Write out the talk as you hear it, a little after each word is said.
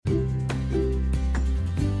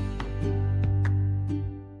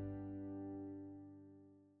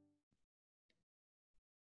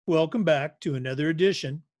welcome back to another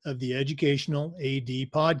edition of the Educational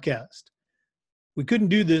AD Podcast. We couldn't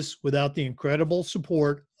do this without the incredible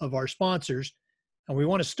support of our sponsors, and we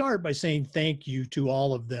want to start by saying thank you to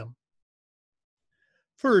all of them.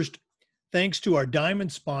 First, thanks to our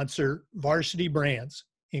diamond sponsor, Varsity Brands,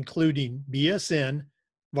 including BSN,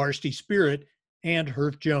 Varsity Spirit, and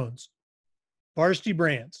Herff Jones. Varsity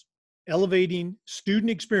Brands, elevating student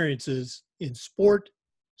experiences in sport,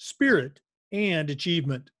 spirit, and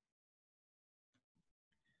achievement.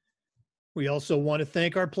 We also want to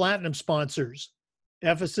thank our platinum sponsors,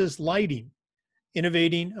 Ephesus Lighting,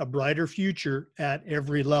 innovating a brighter future at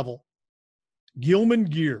every level. Gilman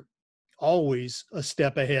Gear, always a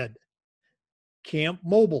step ahead. Camp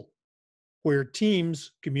Mobile, where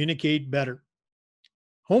teams communicate better.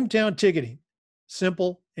 Hometown Ticketing,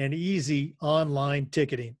 simple and easy online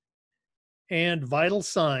ticketing. And Vital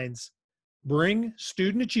Signs, bring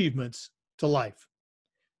student achievements to life.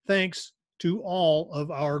 Thanks to all of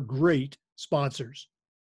our great sponsors.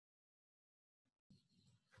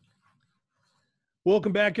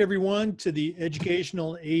 Welcome back, everyone, to the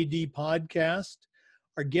Educational AD Podcast.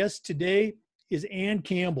 Our guest today is Ann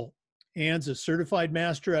Campbell. Ann's a certified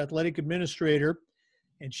master athletic administrator,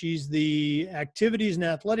 and she's the activities and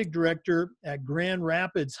athletic director at Grand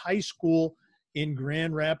Rapids High School in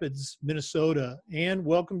Grand Rapids, Minnesota. Ann,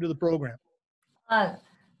 welcome to the program.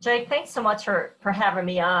 Jake, thanks so much for having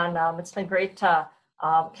me on. It's been great to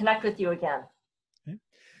connect with you again. Okay.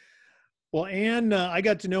 Well, Ann, I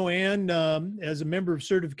got to know Ann as a member of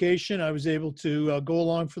certification. I was able to go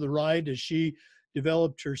along for the ride as she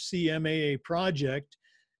developed her CMAA project.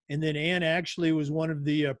 And then Ann actually was one of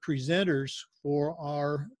the presenters for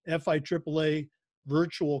our FIAAA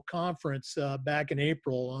virtual conference back in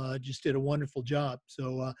April. Just did a wonderful job.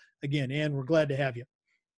 So again, Ann, we're glad to have you.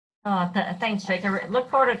 Thanks, Jake. I look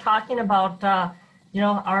forward to talking about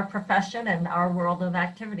our profession and our world of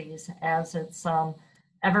activities as it's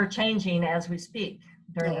ever changing as we speak.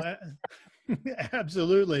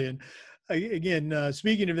 Absolutely. And again,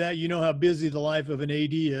 speaking of that, you know how busy the life of an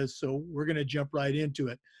AD is, so we're going to jump right into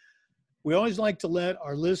it. We always like to let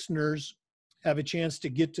our listeners have a chance to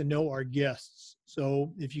get to know our guests.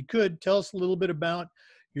 So if you could, tell us a little bit about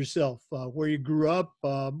yourself, where you grew up,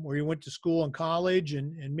 where you went to school and college,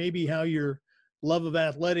 and maybe how your love of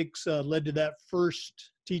athletics led to that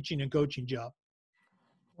first teaching and coaching job.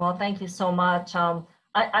 Well, thank you so much.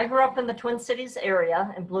 I grew up in the Twin Cities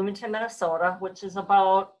area in Bloomington, Minnesota, which is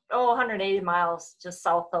about 180 miles just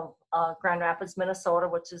south of Grand Rapids, Minnesota,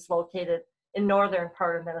 which is located in northern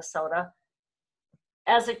part of Minnesota.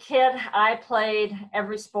 As a kid, I played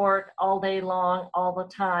every sport all day long, all the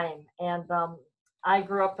time. And I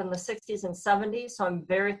grew up in the 60s and 70s, so I'm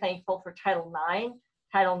very thankful for Title IX.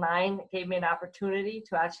 Title IX gave me an opportunity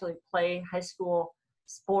to actually play high school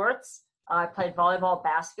sports. I played volleyball,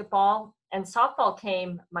 basketball, and softball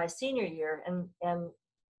came my senior year, and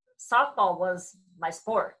softball was my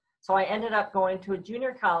sport. So I ended up going to a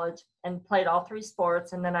junior college and played all three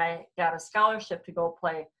sports, and then I got a scholarship to go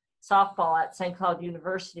play softball at St. Cloud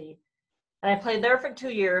University. And I played there for 2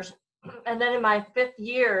 years. And then in my fifth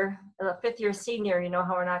year senior, you know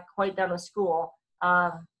how we're not quite done with school,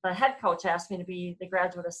 the head coach asked me to be the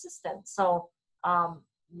graduate assistant. So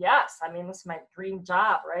yes, I mean, this is my dream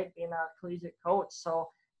job, right? Being a collegiate coach. So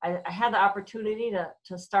I had the opportunity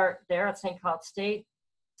to start there at St. Cloud State.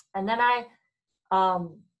 And then I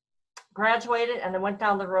graduated and then went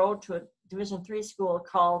down the road to a Division III school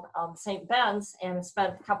called St. Ben's and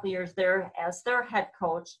spent a couple years there as their head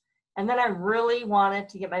coach. And then I really wanted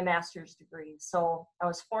to get my master's degree. So I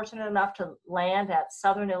was fortunate enough to land at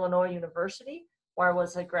Southern Illinois University, where I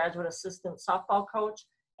was a graduate assistant softball coach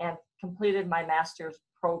and completed my master's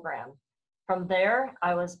program. From there,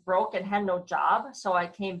 I was broke and had no job. So I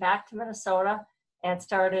came back to Minnesota and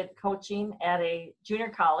started coaching at a junior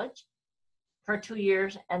college for 2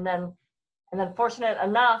 years. And then fortunate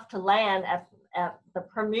enough to land at the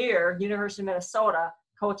premier University of Minnesota,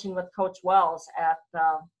 coaching with Coach Wells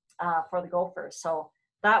for the Gophers. So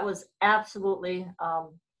that was absolutely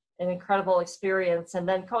an incredible experience. And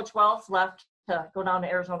then Coach Wells left to go down to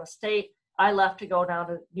Arizona State. I left to go down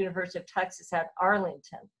to University of Texas at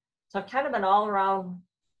Arlington. So I've kind of been all around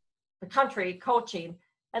the country coaching.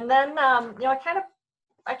 And then, I kind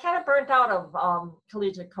of burnt out of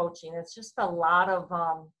collegiate coaching. It's just a lot of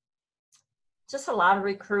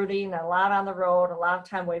recruiting, a lot on the road, a lot of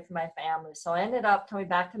time away from my family. So I ended up coming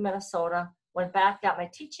back to Minnesota, went back, got my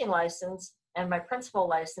teaching license and my principal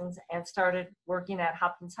license, and started working at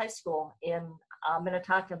Hopkins High School in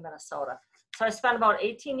Minnetonka, Minnesota. So I spent about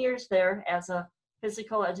 18 years there as a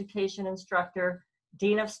physical education instructor,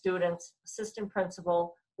 dean of students, assistant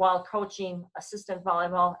principal, while coaching assistant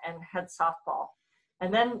volleyball and head softball.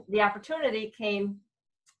 And then the opportunity came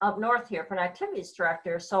up north here for an activities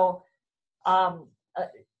director. So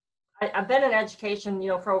I've been in education,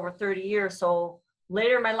 for over 30 years. So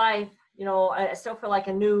later in my life, I still feel like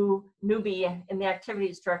a newbie in the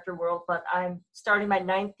activities director world, but I'm starting my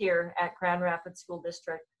 9th year at Grand Rapids School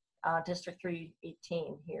District, District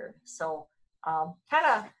 318 here. So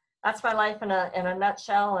that's my life in a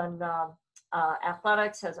nutshell. And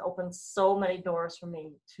athletics has opened so many doors for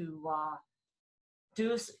me to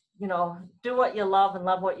do what you love and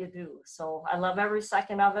love what you do. So I love every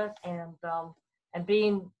second of it. And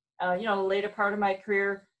being, the later part of my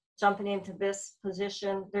career, jumping into this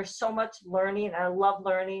position, there's so much learning, and I love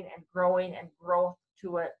learning and growing and growth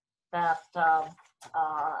to it that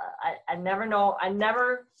I never know. I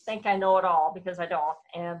never think I know it all, because I don't.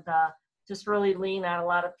 And just really lean on a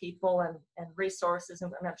lot of people and resources.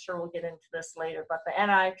 And I'm sure we'll get into this later, but the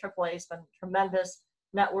NIAAA has been tremendous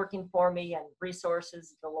networking for me and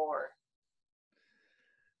resources galore.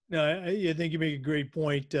 No, I think you make a great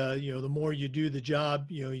point. The more you do the job,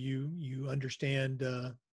 you understand,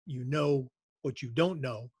 what you don't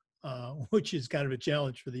know, which is kind of a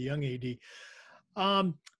challenge for the young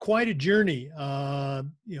AD. Quite a journey,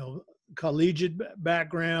 collegiate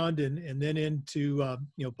background and then into,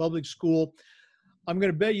 public school. I'm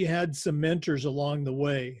going to bet you had some mentors along the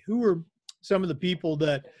way. Who were some of the people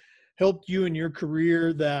that helped you in your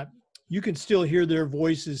career that you can still hear their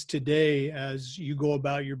voices today as you go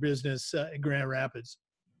about your business in Grand Rapids?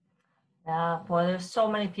 Yeah, boy, there's so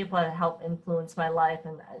many people that help influence my life,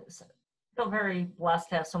 and I feel very blessed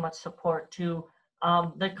to have so much support too.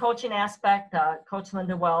 The coaching aspect, Coach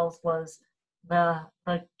Linda Wells was the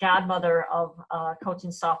godmother of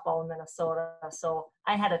coaching softball in Minnesota. So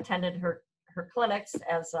I had attended her clinics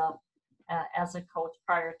as a coach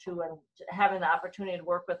prior to, and having the opportunity to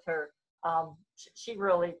work with her, she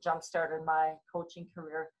really jump-started my coaching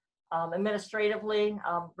career. Administratively,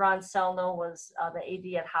 Ron Selno was the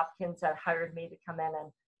AD at Hopkins that hired me to come in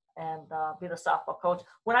and be the softball coach.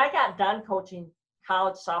 When I got done coaching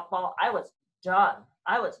college softball, I was done.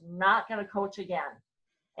 I was not going to coach again.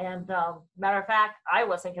 And matter of fact, I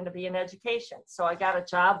wasn't going to be in education. So I got a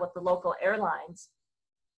job with the local airlines.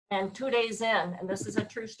 And 2 days in, and this is a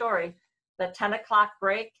true story, the 10 o'clock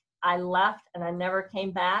break, I left and I never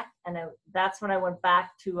came back. And that's when I went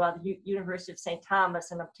back to the University of St.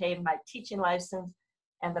 Thomas and obtained my teaching license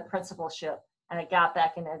and the principalship. And I got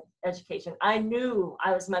back in education. I knew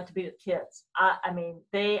I was meant to be with kids. I mean,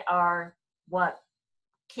 they are what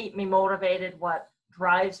keep me motivated, what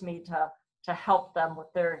drives me to help them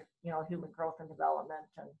with their, human growth and development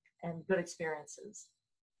and good experiences.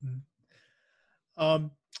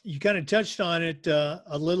 You kind of touched on it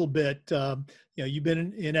a little bit. You've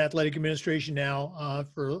been in athletic administration now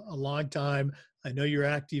for a long time. I know you're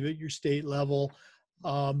active at your state level.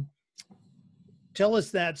 Tell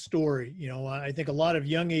us that story. I think a lot of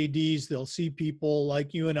young ADs, they'll see people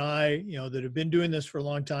like you and I, that have been doing this for a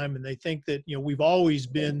long time, and they think that, we've always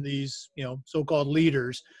been these, so-called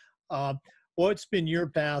leaders. What's been your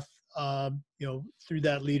path, through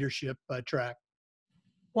that leadership track?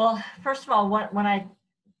 Well, first of all,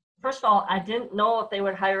 I didn't know if they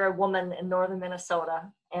would hire a woman in northern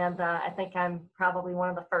Minnesota, and I think I'm probably one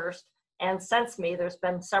of the first. And since me, there's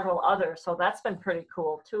been several others, so that's been pretty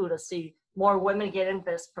cool too, to see more women get into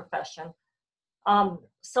this profession.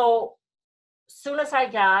 So soon as I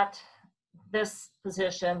got this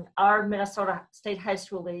position, our Minnesota State High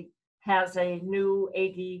School League has a new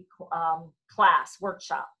AD class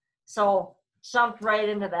workshop. So jumped right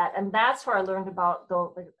into that, and that's where I learned about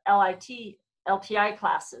the LTI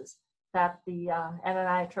classes that the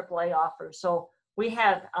NIAAA offers. So we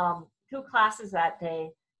had 2 classes that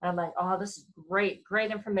day, and I'm like, oh, this is great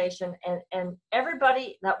information. And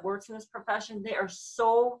everybody that works in this profession, they are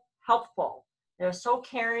so helpful. They're so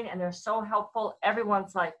caring and they're so helpful.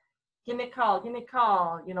 Everyone's like, give me a call,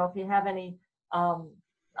 if you have any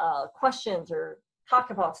questions or talk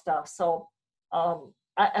about stuff. So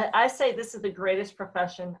I say this is the greatest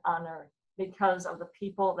profession on earth because of the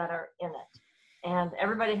people that are in it. And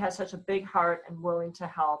everybody has such a big heart and willing to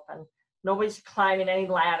help, and nobody's climbing any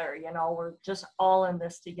ladder, we're just all in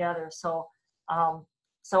this together. So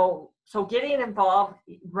getting involved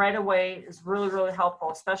right away is really, really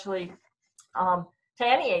helpful, especially to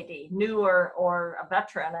any AD, new or a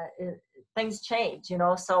veteran. Things change,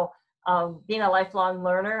 so being a lifelong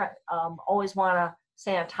learner, always want to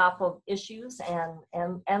stay on top of issues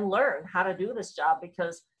and learn how to do this job,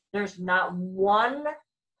 because there's not one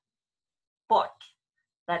book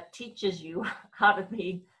that teaches you how to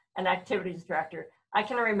be an activities director. I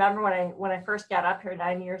can remember when I first got up here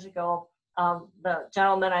 9 years ago, the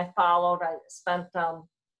gentleman I followed, I spent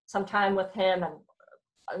some time with him, and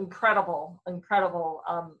incredible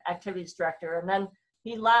activities director. And then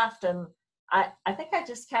he left, and I think I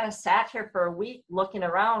just kind of sat here for a week looking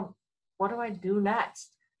around. What do I do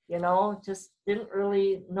next? You know, just didn't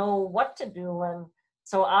really know what to do. And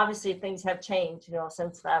so obviously things have changed, you know,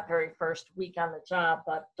 since that very first week on the job.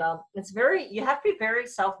 But you have to be very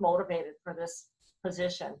self-motivated for this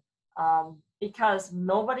position, because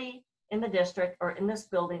nobody in the district or in this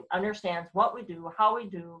building understands what we do, how we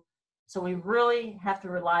do. So we really have to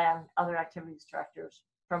rely on other activities directors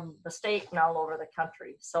from the state and all over the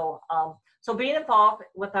country. So so being involved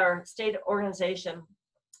with our state organization,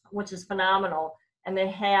 which is phenomenal, and they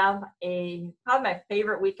have probably my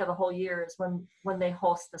favorite week of the whole year is when they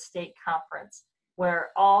host the state conference, where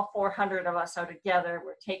all 400 of us are together.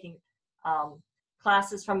 We're taking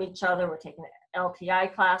classes from each other. We're taking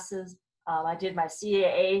LTI classes. I did my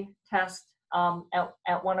CAA test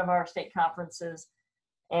at one of our state conferences,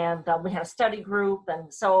 and we had a study group.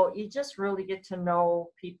 And so you just really get to know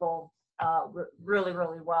people really,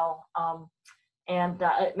 really well.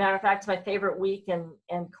 Matter of fact, it's my favorite week, and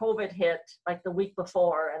COVID hit like the week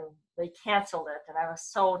before, and they canceled it, and I was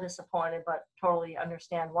so disappointed, but totally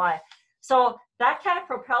understand why. So that kind of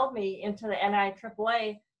propelled me into the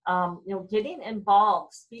NIAAA. You know, getting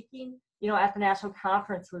involved, speaking, you know, at the national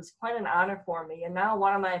conference was quite an honor for me. And now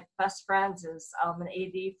one of my best friends is an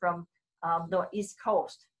AD from the East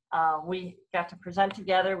Coast. We got to present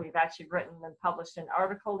together. We've actually written and published an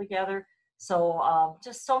article together. So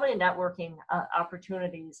just so many networking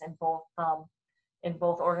opportunities in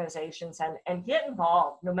both organizations, and get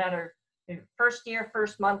involved no matter first year,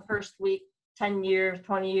 first month, first week, 10 years,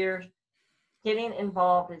 20 years. Getting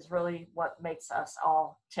involved is really what makes us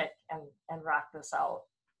all tick and rock this out.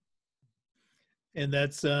 And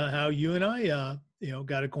that's how you and I, you know,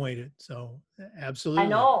 got acquainted. So absolutely. I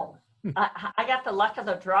know. I got the luck of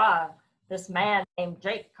the draw. This man named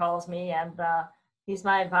Jake calls me, and he's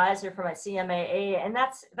my advisor for my CMAA. And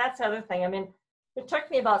that's the other thing. I mean, it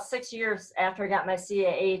took me about 6 years after I got my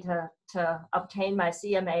CAA to obtain my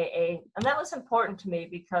CMAA. And that was important to me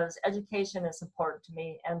because education is important to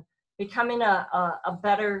me. And becoming a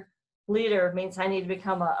better leader means I need to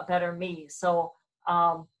become a better me. So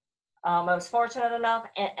I was fortunate enough,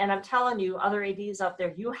 and I'm telling you, other ADs out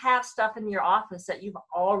there, you have stuff in your office that you've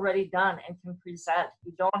already done and can present.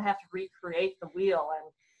 You don't have to recreate the wheel.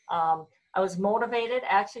 And I was motivated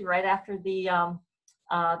actually right after the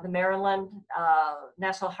Maryland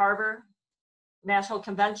National Harbor National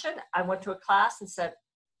Convention. I went to a class and said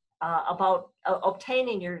about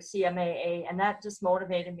obtaining your CMAA, and that just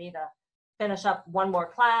motivated me to finish up one more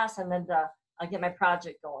class and then to get my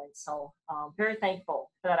project going. So very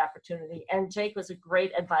thankful for that opportunity. And Jake was a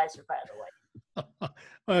great advisor, by the way.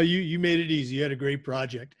 Well, you made it easy. You had a great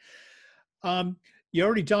project. You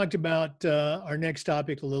already talked about our next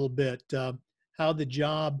topic a little bit, how the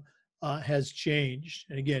job has changed.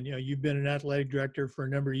 And again, you know, you've been an athletic director for a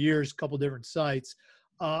number of years, a couple different sites.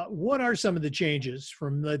 What are some of the changes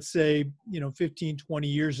from, let's say, you know, 15, 20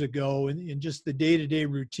 years ago in just the day-to-day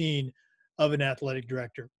routine of an athletic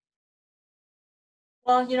director?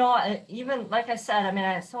 Well, you know, even like I said, I mean,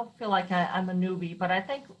 I still feel like I'm a newbie, but I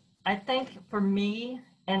think for me,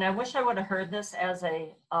 and I wish I would have heard this as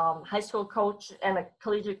a high school coach and a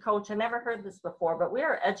collegiate coach. I never heard this before, but we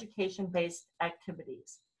are education-based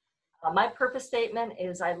activities. My purpose statement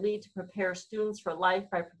is I lead to prepare students for life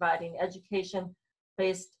by providing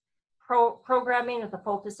education-based programming with a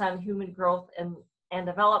focus on human growth and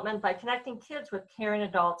development by connecting kids with caring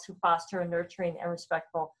adults who foster a nurturing and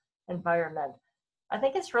respectful environment. I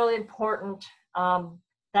think it's really important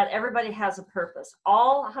that everybody has a purpose.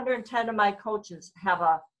 All 110 of my coaches have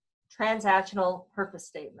a transactional purpose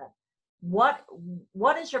statement. What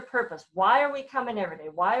is your purpose? Why are we coming every day?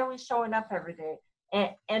 Why are we showing up every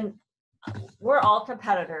day? And we're all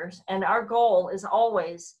competitors, and our goal is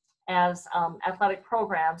always, as athletic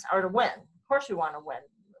programs, are to win. Of course we want to win.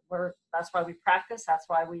 That's why we practice, that's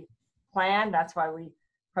why we plan, that's why we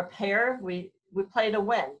prepare. We play to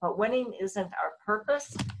win, but winning isn't our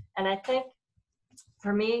purpose. And I think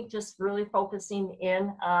for me, just really focusing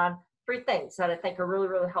in on three things that I think are really,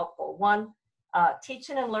 really helpful. One,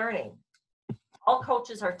 teaching and learning. All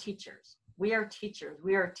coaches are teachers. We are teachers.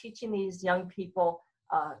 We are teaching these young people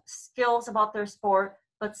skills about their sport,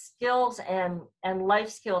 but skills and life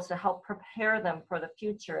skills to help prepare them for the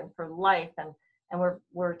future and for life. And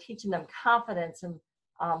we're teaching them confidence and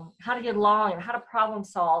how to get along and how to problem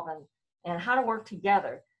solve and how to work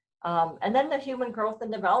together. And then the human growth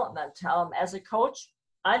and development. As a coach,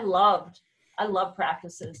 I loved I love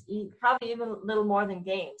practices, probably even a little more than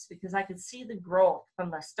games, because I could see the growth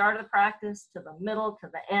from the start of the practice to the middle to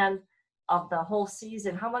the end of the whole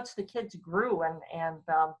season, how much the kids grew and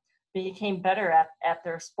became better at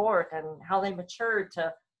their sport, and how they matured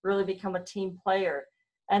to really become a team player.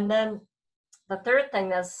 And then the third thing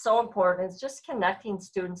that's so important is just connecting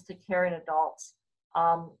students to caring adults.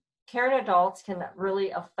 Caring adults can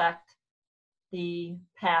really affect the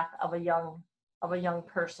path of a young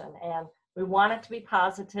person, and we want it to be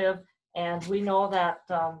positive. And we know that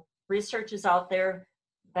research is out there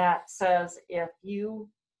that says if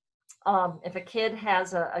a kid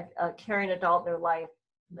has a caring adult in their life,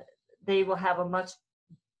 they will have a much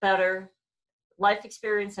better life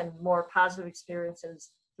experience and more positive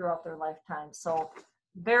experiences throughout their lifetime. So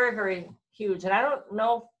very, very huge. And I don't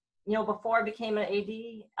know, before I became an AD,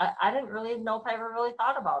 I didn't really know if I ever really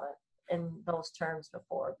thought about it in those terms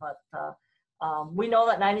before. But we know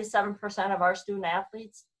that 97% of our student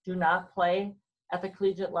athletes do not play at the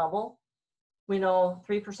collegiate level. We know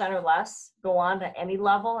 3% or less go on to any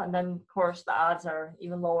level. And then, of course, the odds are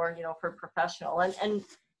even lower, for professional. And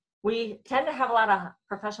we tend to have a lot of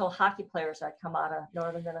professional hockey players that come out of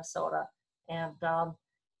northern Minnesota. And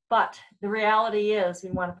but the reality is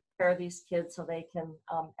we want to prepare these kids so they can,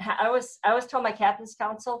 I always tell my captain's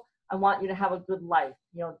council, I want you to have a good life,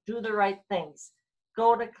 do the right things,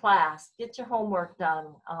 go to class, get your homework done,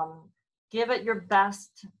 give it your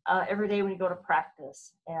best every day when you go to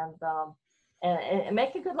practice, and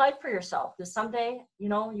make a good life for yourself. Because someday, you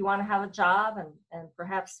want to have a job and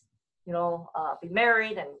perhaps, be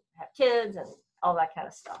married and have kids and all that kind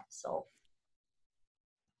of stuff. So.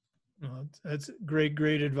 That's great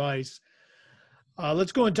advice.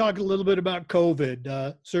 Let's go and talk a little bit about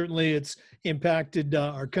COVID. Certainly it's impacted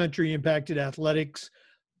our country, impacted athletics.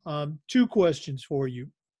 2 questions for you.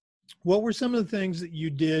 What were some of the things that you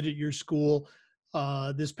did at your school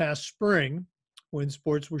this past spring when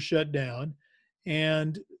sports were shut down?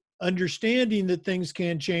 And understanding that things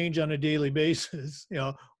can change on a daily basis,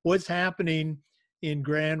 what's happening in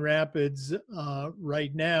Grand Rapids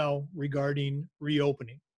right now regarding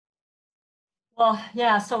reopening? Well,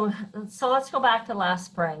 yeah, so let's go back to last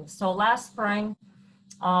spring. So last spring,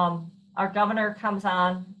 our governor comes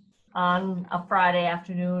on a Friday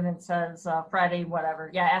afternoon and says,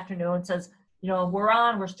 afternoon, says,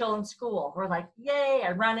 we're still in school. We're like, yay.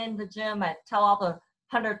 I run in the gym. I tell all the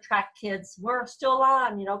 100 track kids, we're still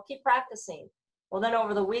on, keep practicing. Well, then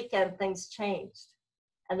over the weekend, things changed.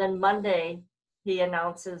 And then Monday, he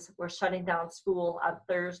announces we're shutting down school on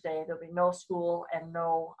Thursday. There'll be no school and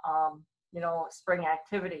no, spring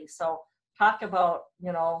activities. So talk about,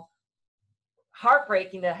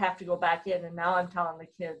 heartbreaking to have to go back in. And now I'm telling the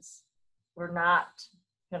kids we're not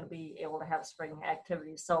going to be able to have spring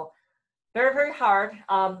activities. So very, very hard.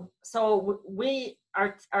 So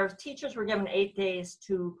our teachers were given 8 days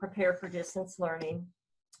to prepare for distance learning.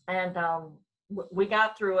 And we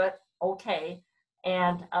got through it okay.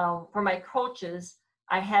 And for my coaches,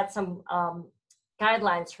 I had some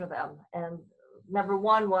guidelines for them. And number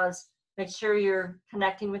one was make sure you're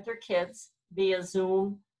connecting with your kids via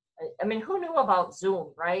Zoom. I mean, who knew about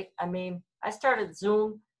Zoom, right? I mean, I started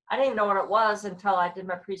Zoom. I didn't even know what it was until I did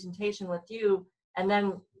my presentation with you. And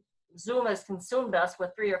then Zoom has consumed us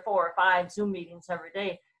with 3 or 4 or 5 Zoom meetings every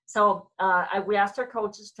day. So we asked our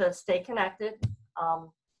coaches to stay connected.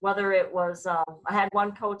 Whether it was, I had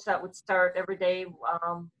one coach that would start every day,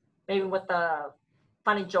 maybe with a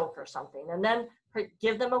funny joke or something, and then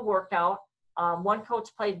give them a workout. One coach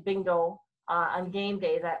played bingo on game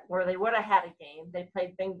day where they would have had a game. They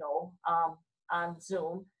played bingo on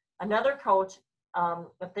Zoom. Another coach,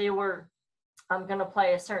 if they were going to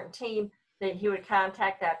play a certain team, he would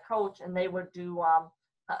contact that coach and they would do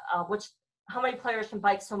how many players can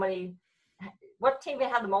bike so many, what team can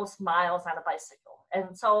have the most miles on a bicycle.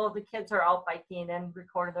 And so the kids are out biking and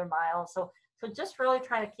recording their miles. So just really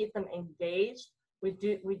trying to keep them engaged. We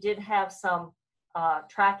did have some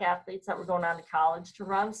track athletes that were going on to college to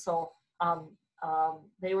run. So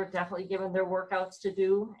they were definitely given their workouts to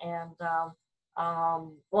do. And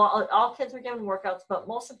all kids were given workouts, but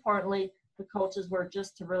most importantly, the coaches were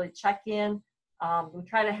just to really check in. We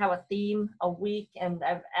try to have a theme a week, and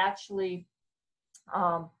I've actually,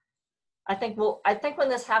 I think when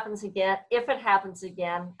this happens again, if it happens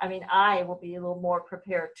again, I mean, I will be a little more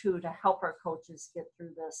prepared too to help our coaches get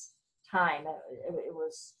through this time. It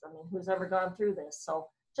was, I mean, who's ever gone through this? So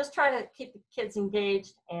just trying to keep the kids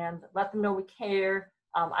engaged and let them know we care.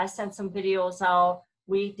 I sent some videos out.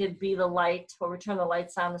 We did Be the Light, where we turn the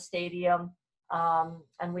lights on the stadium.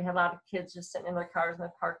 And we had a lot of kids just sitting in their cars in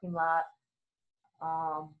the parking lot.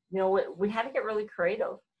 we had to get really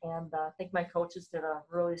creative, and I think my coaches did a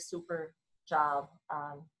really super job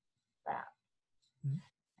on that.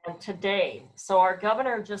 And today, so our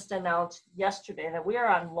governor just announced yesterday that we are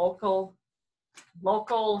on local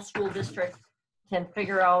school district can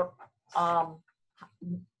figure out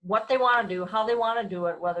what they want to do, how they want to do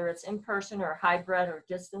it, whether it's in person or hybrid or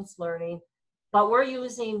distance learning. But we're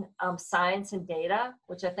using science and data,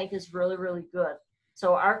 which I think is really, really good.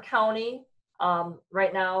 So our county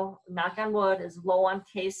right now, knock on wood, is low on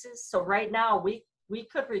cases. So right now we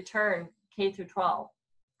could return K through 12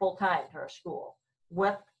 full time to our school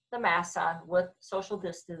with the masks on, with social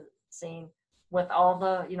distancing, with all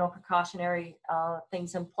the precautionary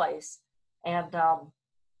things in place. And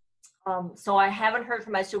so I haven't heard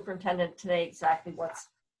from my superintendent today exactly what's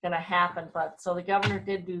going to happen, but so the governor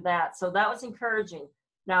did do that. So that was encouraging.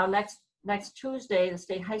 Now next Tuesday, the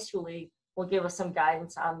State High School League will give us some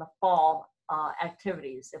guidance on the fall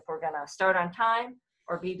activities, if we're going to start on time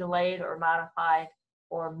or be delayed or modified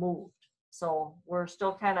or moved. So we're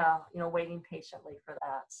still kind of waiting patiently for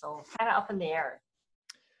that. So kind of up in the air.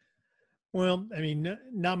 Well, I mean,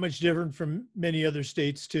 not much different from many other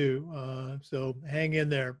states too. So hang in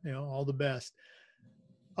there, all the best.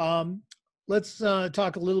 Let's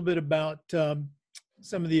talk a little bit about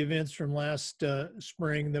some of the events from last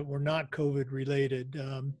spring that were not COVID related.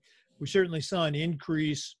 We certainly saw an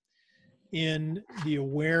increase in the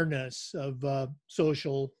awareness of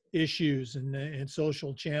social issues and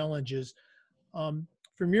social challenges.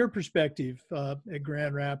 From your perspective at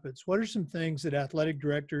Grand Rapids, what are some things that athletic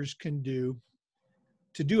directors can do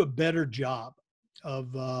to do a better job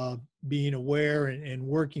of being aware and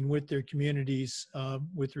working with their communities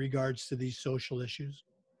with regards to these social issues?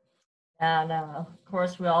 And of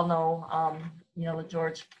course, we all know, the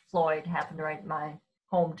George Floyd happened right in my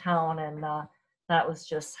hometown, and that was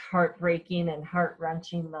just heartbreaking and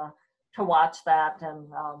heart-wrenching to watch that, and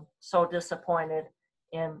so disappointed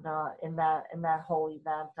in that whole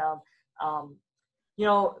event.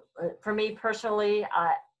 For me personally,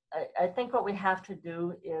 I think what we have to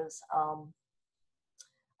do is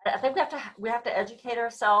I think we have to educate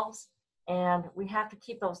ourselves, and we have to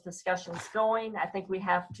keep those discussions going. I think we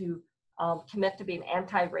have to commit to being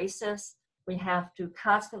anti-racist. We have to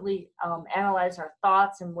constantly analyze our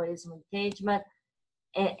thoughts and ways of engagement,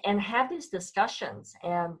 and have these discussions.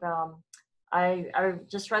 And I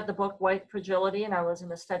just read the book White Fragility, and I was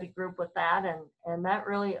in a study group with that, and that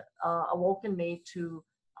really awoken me to,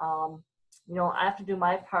 I have to do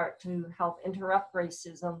my part to help interrupt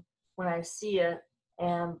racism when I see it,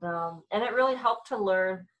 and it really helped to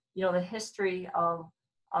learn, the history of,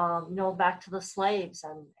 back to the slaves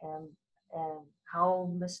and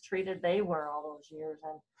how mistreated they were all those years.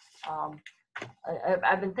 And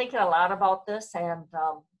I've been thinking a lot about this, and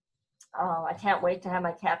I can't wait to have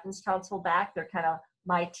my Captain's Council back. They're kind of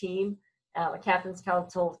my team. The Captain's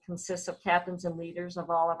Council consists of captains and leaders of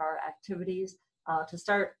all of our activities to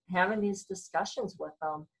start having these discussions with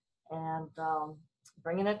them and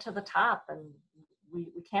bringing it to the top. And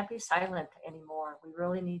we can't be silent anymore. We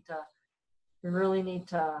really need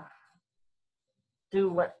to do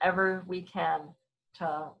whatever we can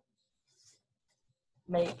to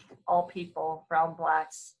make all people, brown,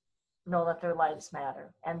 blacks, know that their lives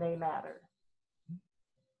matter, and they matter.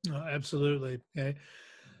 Absolutely. Okay.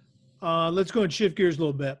 Let's go and shift gears a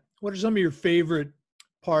little bit. What are some of your favorite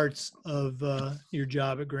parts of your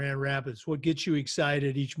job at Grand Rapids? What gets you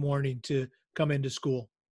excited each morning to come into school?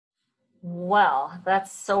 Well,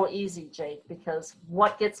 that's so easy, Jake, because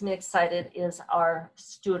what gets me excited is our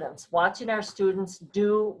students, watching our students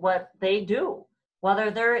do what they do,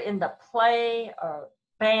 whether they're in the play or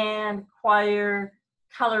band, choir,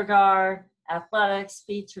 color guard, athletics,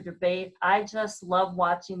 speech, or debate. I just love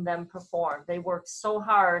watching them perform. They work so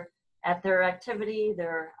hard at their activity,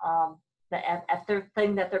 at their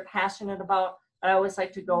thing that they're passionate about. I always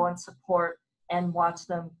like to go and support and watch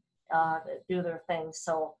them do their thing.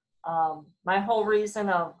 So my whole reason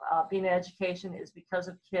of being in education is because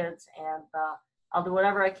of kids, and I'll do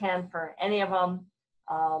whatever I can for any of them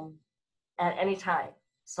at any time.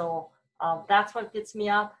 So that's what gets me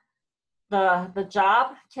up. The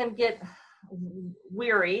job can get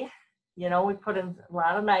weary. We put in a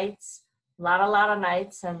lot of nights, a lot of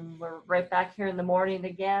nights, and we're right back here in the morning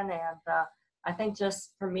again. And I think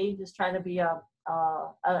just for me, just trying to be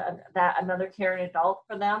another caring adult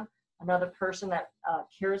for them, another person that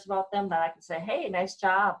cares about them, that I can say, hey, nice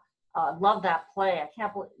job. Love that play. I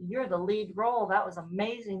can't believe you're the lead role. That was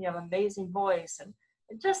amazing. You have an amazing voice. And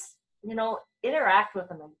just, interact with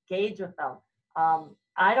them, engage with them.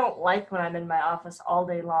 I don't like when I'm in my office all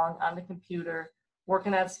day long on the computer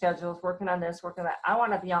working on schedules, working on this, working on that. I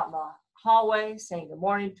want to be out in the hallway saying good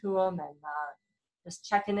morning to them and just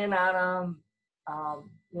checking in on them.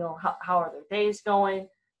 How are their days going?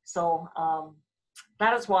 So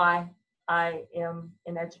that is why I am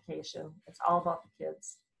in education. It's all about the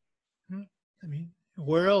kids. I mean,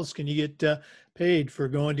 where else can you get paid for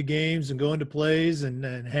going to games and going to plays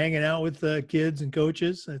and hanging out with kids and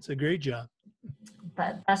coaches? That's a great job.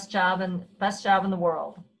 Best job in the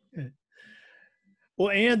world. Well,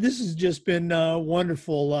 Ann, this has just been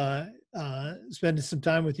wonderful spending some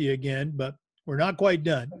time with you again, but we're not quite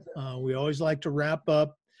done. We always like to wrap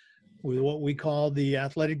up with what we call the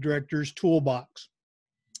athletic director's toolbox.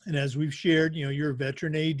 And as we've shared, you're a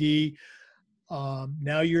veteran AD.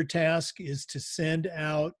 Now your task is to send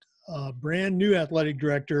out a brand new athletic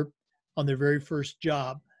director on their very first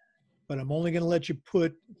job. But I'm only going to let you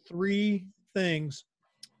put 3 things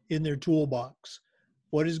in their toolbox.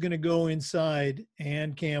 What is going to go inside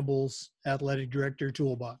Ann Campbell's athletic director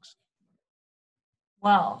toolbox?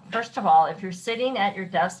 Well, first of all, if you're sitting at your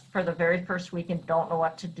desk for the very first week and don't know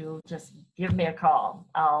what to do, just give me a call.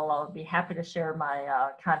 I'll be happy to share my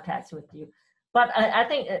contacts with you. But I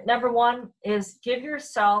think number 1 is give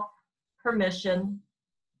yourself permission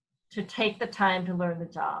to take the time to learn the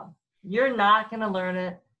job. You're not going to learn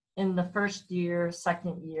it in the first year,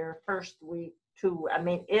 second year, first week, 2. I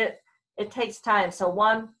mean, it takes time. So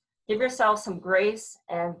 1, give yourself some grace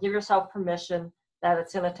and give yourself permission that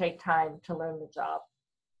it's going to take time to learn the job.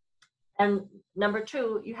 And number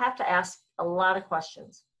 2, you have to ask a lot of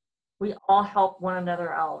questions. We all help one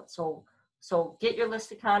another out. So get your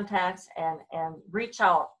list of contacts and reach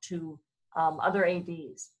out to other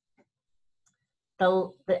ADs.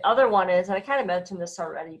 The other one is, and I kind of mentioned this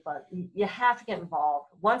already, but you have to get involved.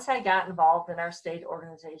 Once I got involved in our state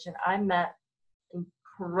organization, I met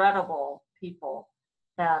incredible people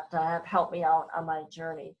that have helped me out on my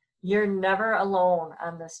journey. You're never alone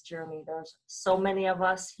on this journey. There's so many of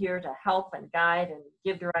us here to help and guide and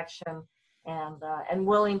give direction and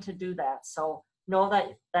willing to do that. So know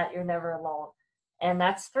that you're never alone. And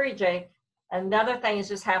that's 3, Jake. Another thing is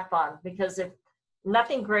just have fun, because if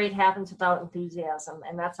nothing great happens without enthusiasm,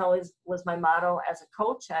 and that's always was my motto as a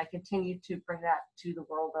coach. I continue to bring that to the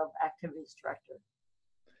world of activities director.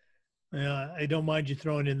 Yeah, I don't mind you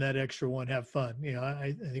throwing in that extra one. Have fun.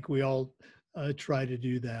 I think we all try to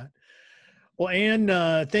do that. Well, Ann,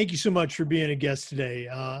 thank you so much for being a guest today.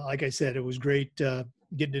 Like I said, it was great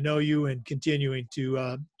getting to know you and continuing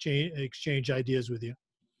to exchange ideas with you.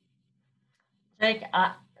 Jake,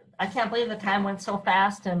 I can't believe the time went so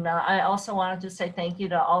fast. And I also wanted to say thank you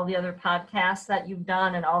to all the other podcasts that you've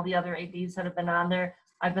done and all the other ADs that have been on there.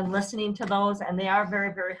 I've been listening to those, and they are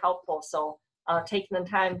very, very helpful. So taking the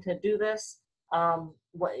time to do this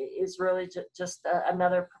is really just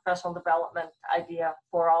another professional development idea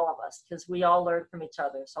for all of us, because we all learn from each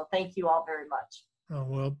other. So thank you all very much. Oh,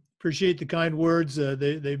 well, appreciate the kind words.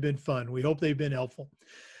 They've been fun. We hope they've been helpful.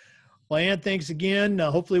 Well, Ann, thanks again.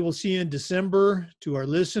 Hopefully we'll see you in December. To our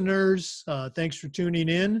listeners, thanks for tuning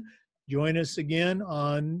in. Join us again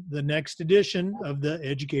on the next edition of the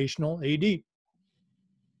Educational AD.